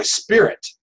visited by Spirit.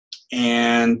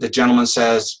 And the gentleman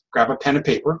says, "Grab a pen and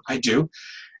paper." I do.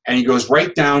 And he goes,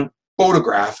 "Write down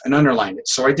photograph," and underline it.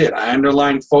 So I did. I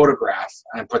underlined photograph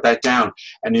and I put that down.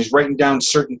 And he's writing down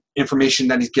certain information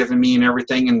that he's given me and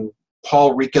everything. And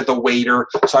Paul Ricca, the waiter.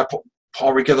 So I put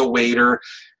Paul Ricca, the waiter.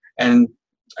 And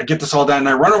I get this all done. And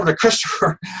I run over to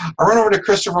Christopher.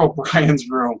 O'Brien's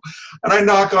room. And I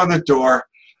knock on the door.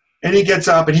 And he gets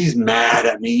up and he's mad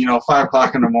at me, 5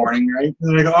 o'clock in the morning, right?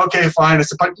 And I go, "Okay, fine." I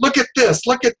said, "But look at this.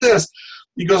 Look at this."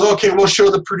 He goes, "Okay, we'll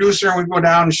show the producer." And we go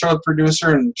down and show the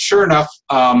producer. And sure enough,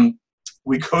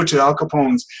 we go to Al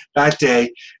Capone's that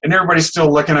day. And everybody's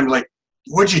still looking at me like,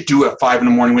 "What'd you do at 5 in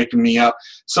the morning waking me up?"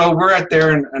 So we're at there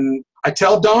and I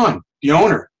tell Don, the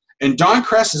owner. And Don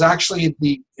Kress is actually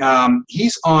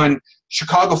he's on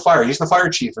Chicago Fire. He's the fire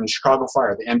chief in Chicago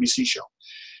Fire, the NBC show.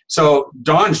 So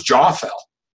Don's jaw fell.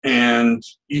 And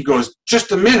he goes,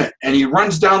 just a minute. And he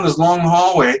runs down this long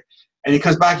hallway, and he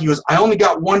comes back. He goes, I only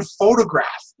got one photograph.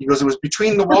 He goes, it was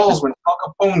between the walls when Al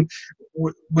Capone,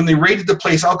 when they raided the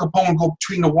place, Al Capone would go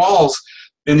between the walls.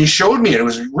 And he showed me it. It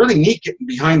was really neat getting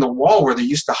behind the wall where they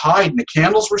used to hide, and the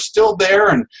candles were still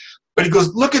there. But he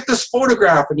goes, look at this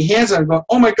photograph. And he hands it. I'm going,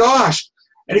 oh my gosh.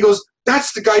 And he goes,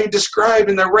 that's the guy you described.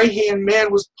 And the right-hand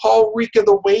man was Paul Ricca,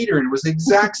 the waiter. And it was the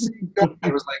exact same guy.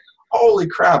 It was like, holy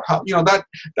crap. How, that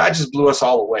just blew us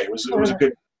all away. It was a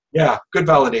good, good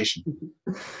validation.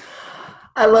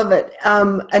 I love it.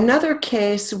 Another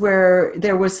case where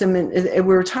there was we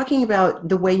were talking about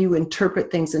the way you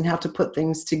interpret things and how to put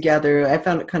things together. I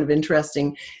found it kind of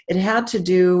interesting. It had to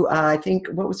do, I think,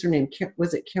 what was her name?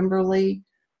 Was it Kimberly?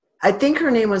 I think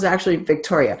her name was actually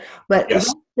Victoria. But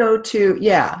yes.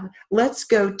 Let's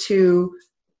go to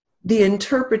the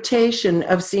interpretation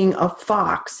of seeing a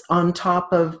fox on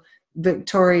top of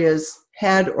Victoria's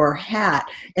head or hat,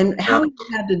 and how you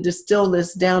had to distill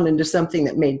this down into something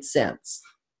that made sense.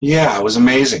 Yeah, it was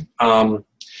amazing.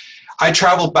 I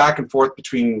traveled back and forth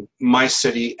between my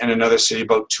city and another city,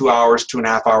 about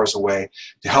 2.5 hours away,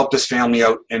 to help this family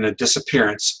out in a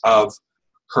disappearance of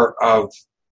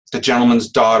the gentleman's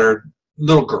daughter,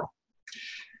 little girl.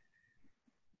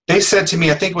 They said to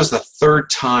me, I think it was the third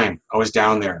time I was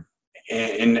down there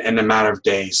in a matter of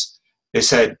days. They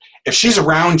said, if she's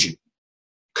around you,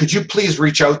 could you please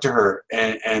reach out to her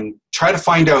and try to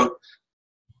find out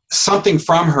something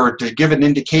from her to give an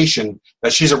indication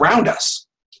that she's around us?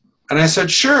 And I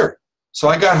said, sure. So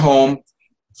I got home,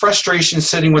 frustration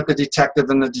sitting with the detective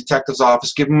in the detective's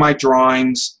office, giving my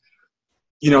drawings,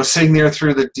 sitting there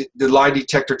through the lie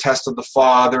detector test of the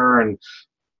father, and,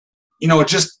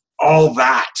 just all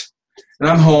that. And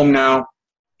I'm home now,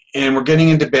 and we're getting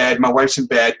into bed. My wife's in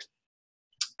bed.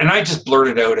 And I just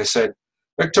blurted out, I said,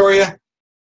 Victoria,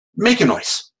 make a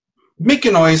noise. Make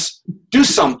a noise. Do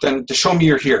something to show me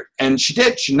you're here. And she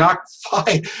did. She knocked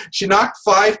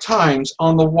 5 times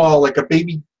on the wall like a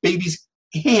baby's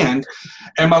hand.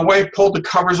 And my wife pulled the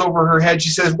covers over her head. She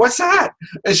says, what's that?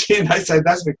 And I said,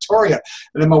 that's Victoria.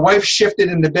 And then my wife shifted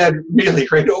into bed really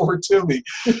right over to me.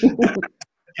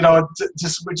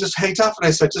 Just hang tough. And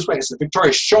I said, just wait. I said,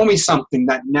 Victoria, show me something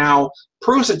that now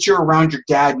proves that you're around your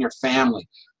dad and your family.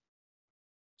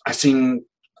 I seen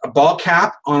a ball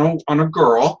cap on a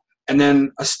girl, and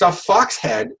then a stuffed fox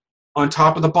head on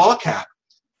top of the ball cap.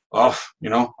 Oh,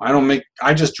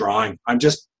 I just drawing.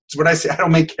 It's what I say. I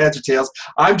don't make heads or tails.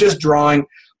 I'm just drawing.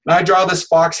 And I draw this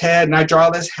fox head, and I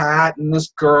draw this hat and this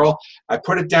girl. I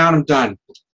put it down. I'm done.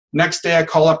 Next day, I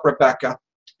call up Rebecca,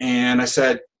 and I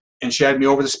said, and she had me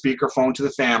over the speakerphone to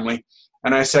the family.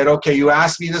 And I said, okay, you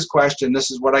asked me this question. This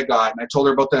is what I got. And I told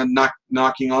her about the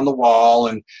knocking on the wall.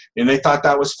 And they thought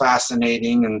that was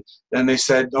fascinating. And then they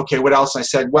said, okay, what else? And I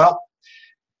said, well,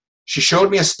 she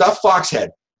showed me a stuffed fox head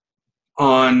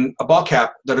on a ball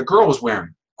cap that a girl was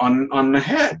wearing on the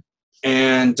head.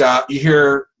 And you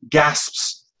hear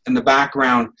gasps in the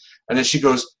background. And then she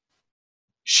goes,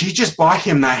 she just bought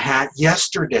him that hat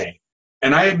yesterday.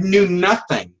 And I knew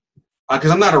nothing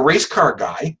because I'm not a race car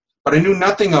guy. But I knew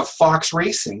nothing of Fox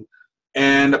racing,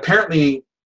 and apparently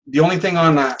the only thing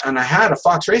on a hat of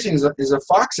Fox racing is a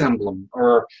Fox emblem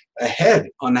or a head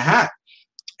on the hat.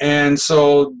 And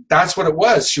so that's what it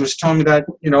was. She was telling me that,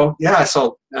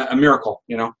 so a miracle,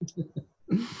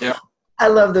 Yeah. I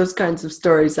love those kinds of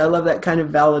stories. I love that kind of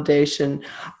validation.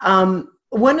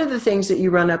 One of the things that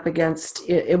you run up against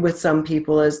with some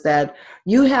people is that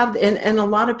you have, and a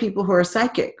lot of people who are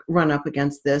psychic run up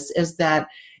against this, is that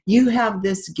you have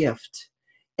this gift.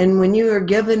 And when you are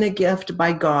given a gift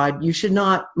by God, you should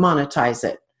not monetize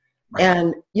it. Right.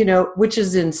 And, which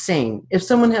is insane. If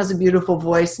someone has a beautiful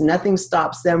voice, nothing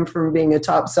stops them from being a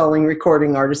top-selling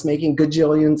recording artist making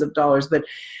gajillions of dollars. But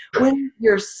when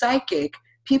you're psychic,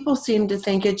 people seem to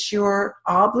think it's your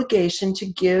obligation to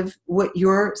give what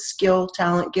your skill,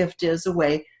 talent, gift is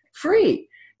away free.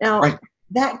 Now, right.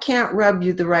 That can't rub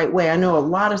you the right way. I know a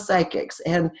lot of psychics,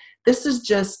 and this is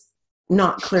just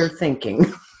not clear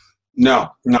thinking.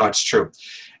 No, it's true.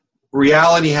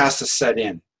 Reality has to set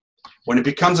in. When it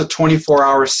becomes a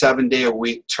 24-hour,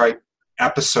 7-day-a-week type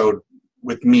episode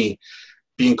with me,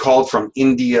 being called from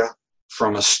India,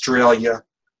 from Australia,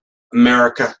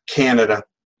 America, Canada,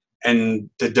 and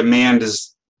the demand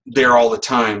is there all the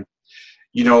time,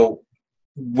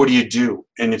 what do you do?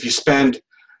 And if you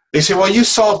they say, well, you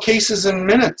solve cases in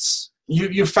minutes.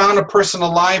 You found a person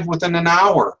alive within an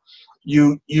hour.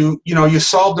 You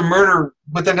solved a murder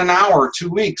within an hour or 2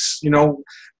 weeks,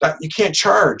 that you can't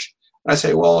charge. And I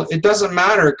say, well, it doesn't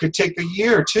matter. It could take a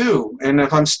year too. And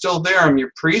if I'm still there, I'm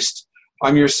your priest,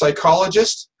 I'm your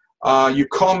psychologist, You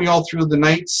call me all through the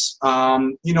nights.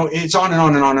 It's on and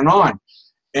on and on and on.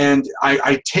 And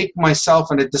I take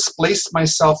myself and I displace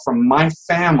myself from my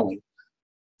family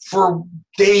for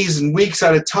days and weeks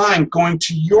at a time, going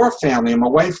to your family. And my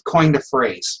wife coined a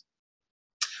phrase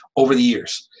over the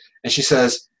years. And she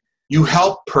says, you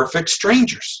help perfect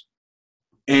strangers.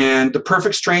 And the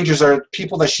perfect strangers are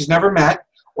people that she's never met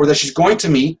or that she's going to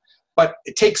meet, but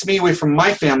it takes me away from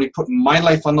my family, putting my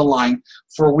life on the line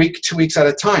for a week, 2 weeks at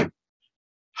a time.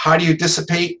 How do you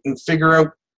dissipate and figure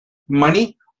out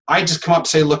money? I just come up and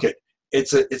say, look,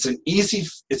 it's an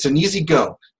easy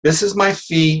go. This is my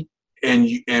fee,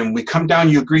 and we come down,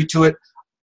 you agree to it,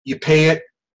 you pay it.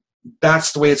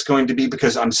 That's the way it's going to be,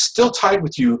 because I'm still tied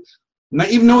with you,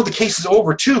 even though the case is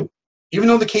over too. Even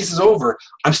though the case is over,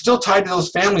 I'm still tied to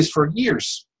those families for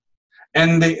years.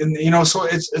 So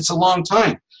it's a long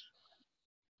time.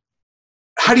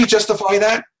 How do you justify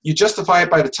that? You justify it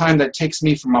by the time that it takes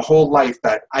me from my whole life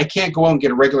that I can't go out and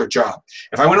get a regular job.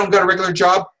 If I went out and got a regular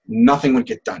job, nothing would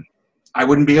get done. I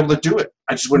wouldn't be able to do it.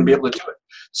 I just wouldn't be able to do it.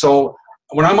 So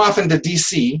when I'm off into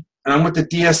DC and I'm with the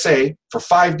DSA for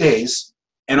 5 days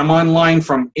and I'm online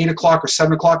from 8 o'clock or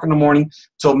 7 o'clock in the morning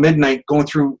till midnight going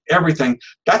through everything,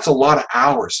 that's a lot of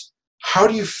hours. How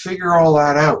do you figure all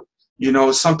that out?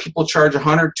 Some people charge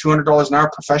 $100, $200 an hour,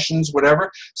 professions,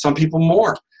 whatever. Some people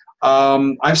more.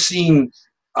 I've seen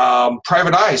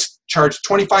private eyes charge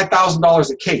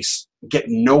 $25,000 a case, get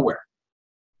nowhere.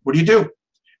 What do you do?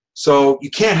 So you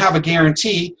can't have a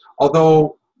guarantee,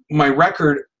 although my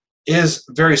record is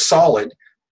very solid.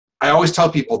 I always tell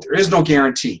people there is no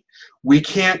guarantee. We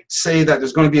can't say that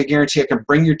there's going to be a guarantee. I can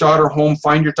bring your daughter home,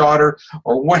 find your daughter,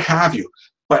 or what have you.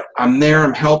 But I'm there,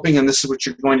 I'm helping, and this is what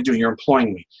you're going to do. You're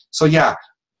employing me. So yeah,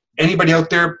 anybody out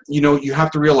there, you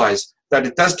have to realize that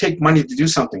it does take money to do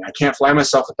something. I can't fly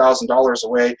myself $1,000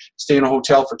 away, stay in a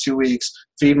hotel for 2 weeks,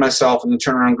 feed myself, and then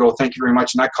turn around and go, thank you very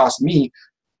much. And that cost me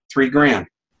 $3,000.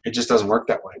 It just doesn't work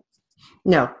that way.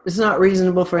 No, it's not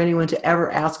reasonable for anyone to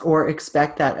ever ask or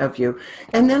expect that of you.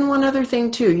 And then one other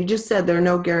thing too, you just said there are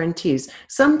no guarantees.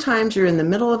 Sometimes you're in the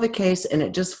middle of a case and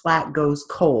it just flat goes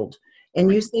cold.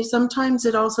 And you say sometimes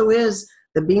it also is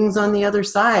the beings on the other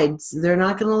side. They're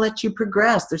not going to let you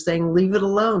progress. They're saying, leave it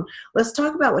alone. Let's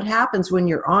talk about what happens when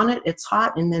you're on it, it's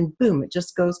hot, and then boom, it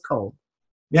just goes cold.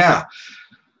 Yeah.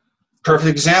 Perfect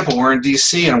example. We're in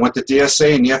DC and with the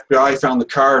DSA and the FBI found the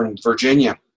car in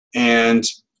Virginia. And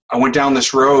I went down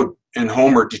this road and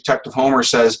Detective Homer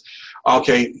says,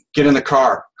 okay, get in the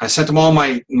car. I sent him all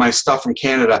my stuff from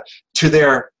Canada to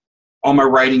there, all my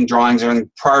writing, drawings,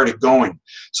 everything prior to going.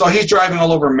 So he's driving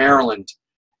all over Maryland.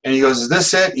 And he goes, is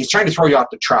this it? He's trying to throw you off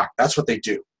the track. That's what they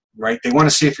do, right? They want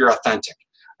to see if you're authentic.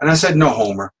 And I said, no,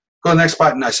 Homer. Go to the next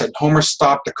button. I said, Homer,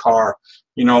 stop the car.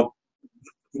 Take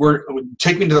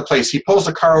me to the place. He pulls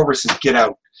the car over and says, get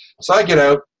out. So I get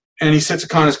out, and he sits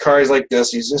on his car. He's like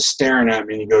this. He's just staring at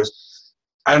me. And he goes,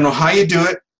 I don't know how you do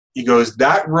it. He goes,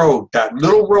 that road, that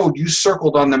little road you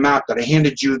circled on the map that I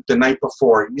handed you the night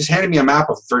before. He just handed me a map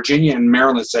of Virginia and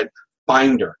Maryland and said,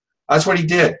 find her. That's what he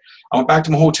did. I went back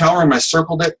to my hotel room, I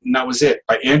circled it, and that was it.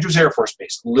 By Andrews Air Force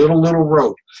Base, little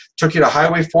road. Took you to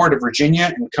Highway 4 to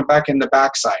Virginia and come back in the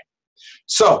backside.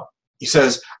 So he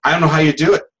says, I don't know how you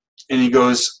do it. And he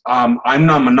goes, I'm a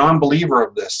non-believer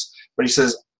of this. But he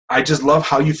says, I just love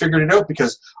how you figured it out,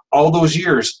 because all those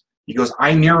years, he goes,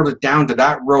 I narrowed it down to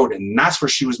that road, and that's where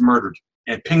she was murdered.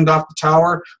 And pinged off the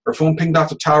tower, her phone pinged off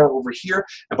the tower over here,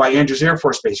 and by Andrews Air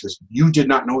Force Base. He goes, you did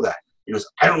not know that. He goes,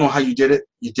 I don't know how you did it.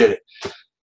 You did it.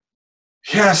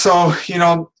 Yeah, so,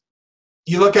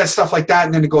 you look at stuff like that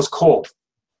and then it goes cold.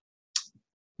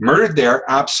 Murdered there,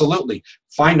 absolutely.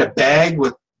 Find a bag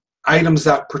with items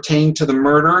that pertain to the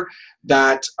murder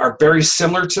that are very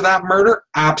similar to that murder,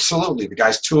 absolutely. The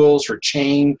guy's tools, her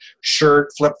chain, shirt,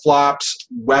 flip-flops,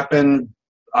 weapon,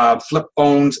 flip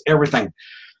phones, everything.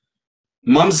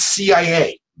 Mom's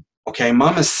CIA, okay?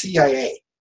 Mom is CIA.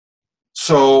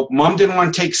 So Mom didn't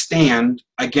want to take stand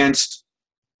against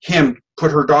him,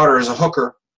 put her daughter as a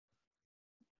hooker,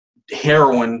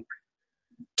 heroin,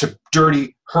 to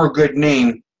dirty her good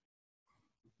name.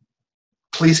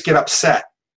 Police get upset.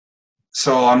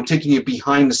 So I'm taking you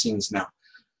behind the scenes now.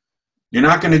 You're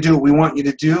not going to do what we want you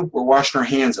to do. We're washing our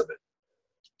hands of it.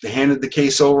 They handed the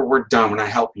case over. We're done. We're not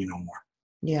helping you no more.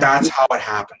 Yeah. That's how it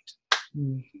happened.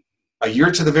 Mm. A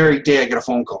year to the very day, I get a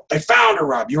phone call. They found her,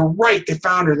 Rob. You're right. They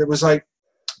found her. There was like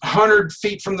 100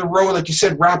 feet from the road, like you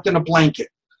said, wrapped in a blanket.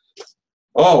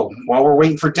 Oh, well, we're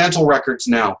waiting for dental records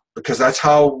now, because that's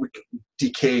how we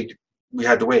decayed. We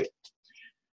had to wait.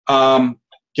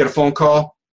 Get a phone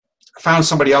call. I found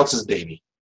somebody else's baby.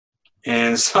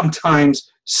 And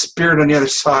sometimes spirit on the other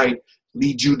side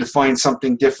lead you to find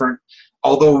something different.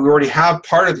 Although we already have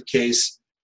part of the case,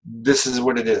 this is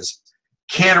what it is.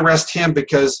 Can't arrest him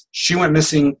because she went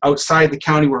missing outside the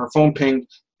county where her phone pinged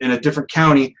in a different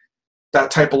county, that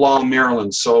type of law in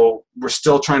Maryland. So we're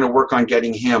still trying to work on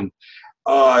getting him.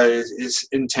 It's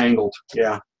entangled.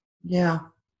 Yeah. Yeah.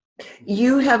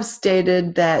 You have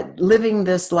stated that living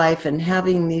this life and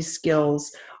having these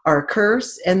skills are a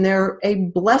curse, and they're a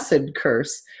blessed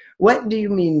curse. What do you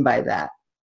mean by that?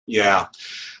 Yeah.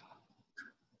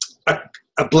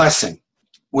 A blessing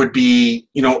would be,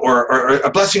 or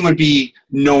a blessing would be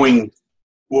knowing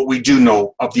what we do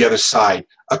know of the other side.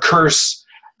 A curse,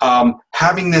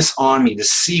 having this on me to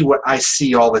see what I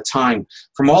see all the time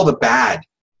from all the bad.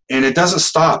 And it doesn't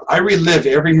stop. I relive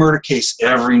every murder case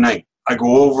every night. I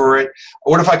go over it.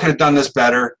 What if I could have done this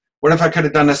better? What if I could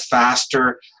have done this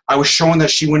faster? I was shown that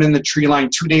she went in the tree line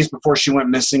 2 days before she went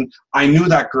missing. I knew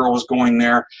that girl was going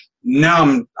there.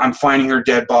 Now I'm finding her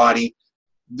dead body.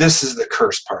 This is the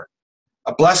curse part.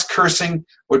 A blessed cursing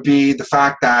would be the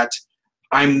fact that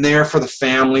I'm there for the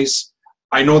families.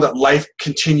 I know that life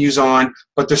continues on,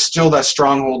 but there's still that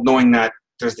stronghold knowing that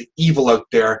there's the evil out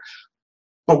there.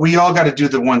 But we all got to do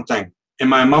the one thing. And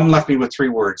my mom left me with 3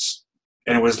 words,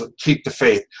 and it was keep the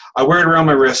faith. I wear it around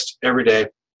my wrist every day.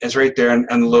 It's right there, and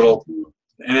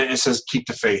it says keep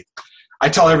the faith. I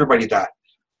tell everybody that.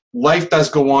 Life does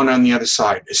go on the other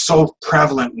side. It's so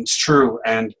prevalent and it's true,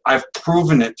 and I've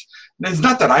proven it. And it's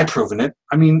not that I've proven it.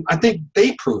 I mean, I think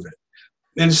they prove it.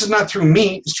 And this is not through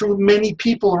me. It's through many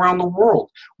people around the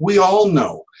world. We all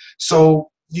know. So,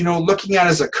 looking at it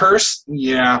as a curse,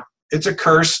 yeah, it's a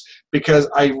curse because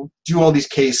I do all these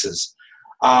cases.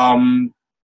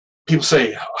 People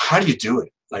say, how do you do it?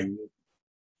 Like,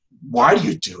 why do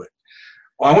you do it?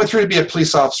 Well, I went through to be a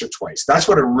police officer twice. That's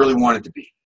what I really wanted to be.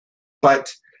 But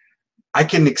I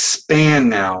can expand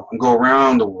now and go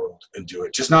around the world and do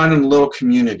it. Just not in a little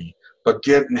community, but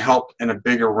get and help in a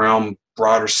bigger realm,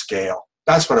 broader scale.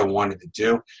 That's what I wanted to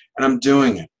do, and I'm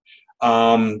doing it.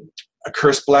 A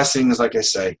cursed blessing is like I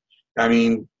say. I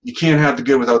mean, you can't have the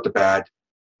good without the bad,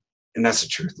 and that's the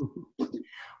truth.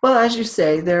 Well, as you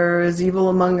say, there is evil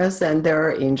among us and there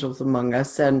are angels among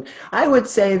us. And I would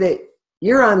say that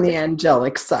you're on the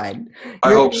angelic side.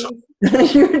 I hope so.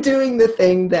 You're doing the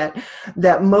thing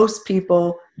that most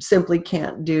people simply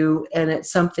can't do, and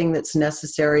it's something that's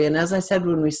necessary. And as I said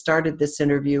when we started this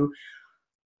interview,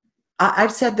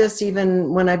 I've said this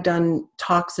even when I've done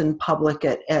talks in public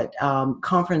at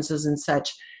conferences and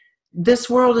such. This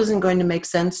world isn't going to make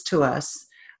sense to us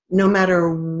no matter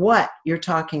what you're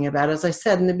talking about. As I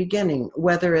said in the beginning,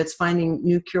 whether it's finding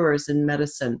new cures in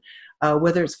medicine,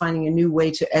 whether it's finding a new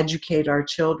way to educate our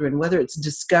children, whether it's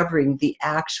discovering the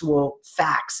actual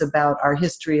facts about our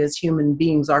history as human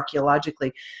beings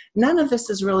archaeologically, none of this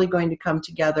is really going to come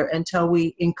together until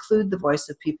we include the voice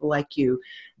of people like you,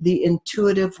 the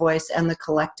intuitive voice and the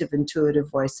collective intuitive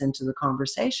voice into the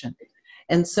conversation.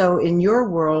 And so in your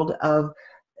world of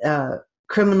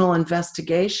criminal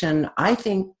investigation, I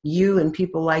think you and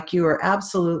people like you are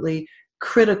absolutely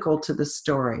critical to the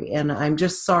story. And I'm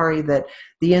just sorry that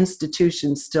the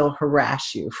institutions still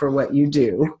harass you for what you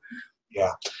do.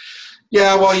 Yeah.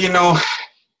 Yeah, well,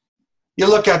 you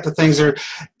look at the things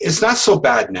it's not so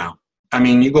bad now. I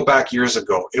mean, you go back years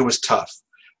ago, it was tough.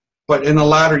 But in the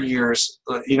latter years,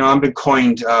 I've been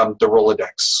coined the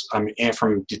Rolodex. And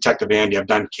from Detective Andy, I've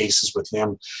done cases with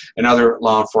him and other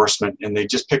law enforcement, and they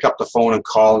just pick up the phone and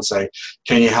call and say,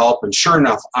 can you help? And sure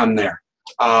enough, I'm there.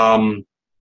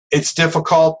 It's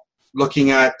difficult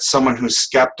looking at someone who's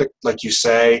skeptic, like you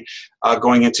say,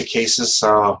 going into cases.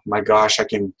 Oh, my gosh, I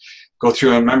can go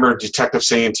through. I remember a detective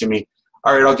saying to me,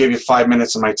 all right, I'll give you 5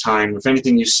 minutes of my time. If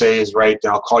anything you say is right,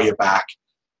 then I'll call you back.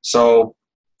 So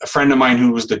a friend of mine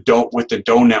who was with the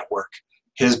Doe Network,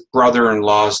 his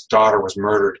brother-in-law's daughter was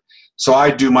murdered. So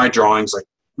I do my drawings like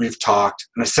we've talked,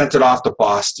 and I sent it off to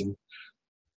Boston.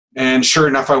 And sure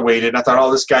enough, I waited. I thought, oh,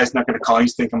 this guy's not going to call.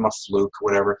 He's thinking I'm a fluke,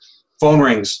 whatever. Phone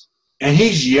rings, and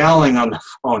he's yelling on the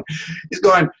phone. He's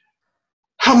going,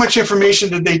 how much information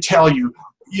did they tell you?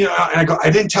 And I go, they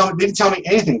didn't tell me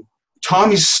anything.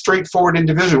 Tommy's a straightforward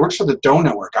individual, works for the Doe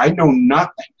Network. I know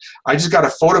nothing. I just got a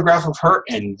photograph of her,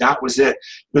 and that was it.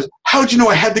 He goes, how'd you know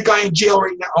I had the guy in jail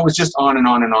right now? I was just on and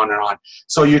on and on and on.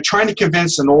 So you're trying to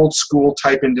convince an old school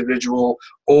type individual,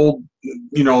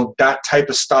 that type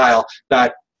of style,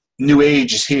 that new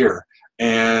age is here.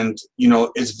 And,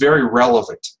 it's very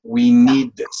relevant. We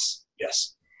need this.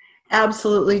 Yes.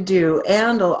 Absolutely do.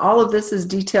 And all of this is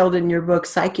detailed in your book,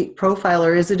 Psychic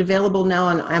Profiler. Is it available now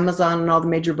on Amazon and all the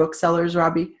major booksellers,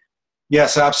 Robbie?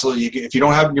 Yes, absolutely. If you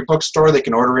don't have it in your bookstore, they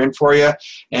can order in for you.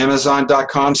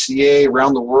 Amazon.com, CA,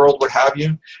 around the world, what have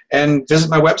you. And visit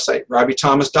my website,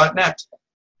 robbiethomas.net.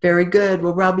 Very good.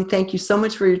 Well, Robbie, thank you so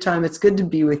much for your time. It's good to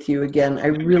be with you again. I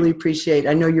really appreciate it.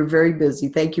 I know you're very busy.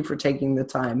 Thank you for taking the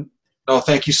time. No,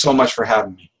 thank you so much for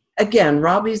having me. Again,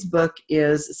 Robbie's book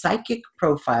is Psychic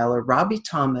Profiler, Robbie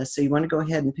Thomas. So you want to go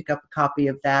ahead and pick up a copy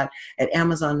of that at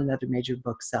Amazon and other major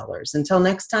booksellers. Until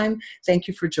next time, thank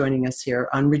you for joining us here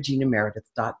on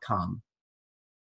ReginaMeredith.com.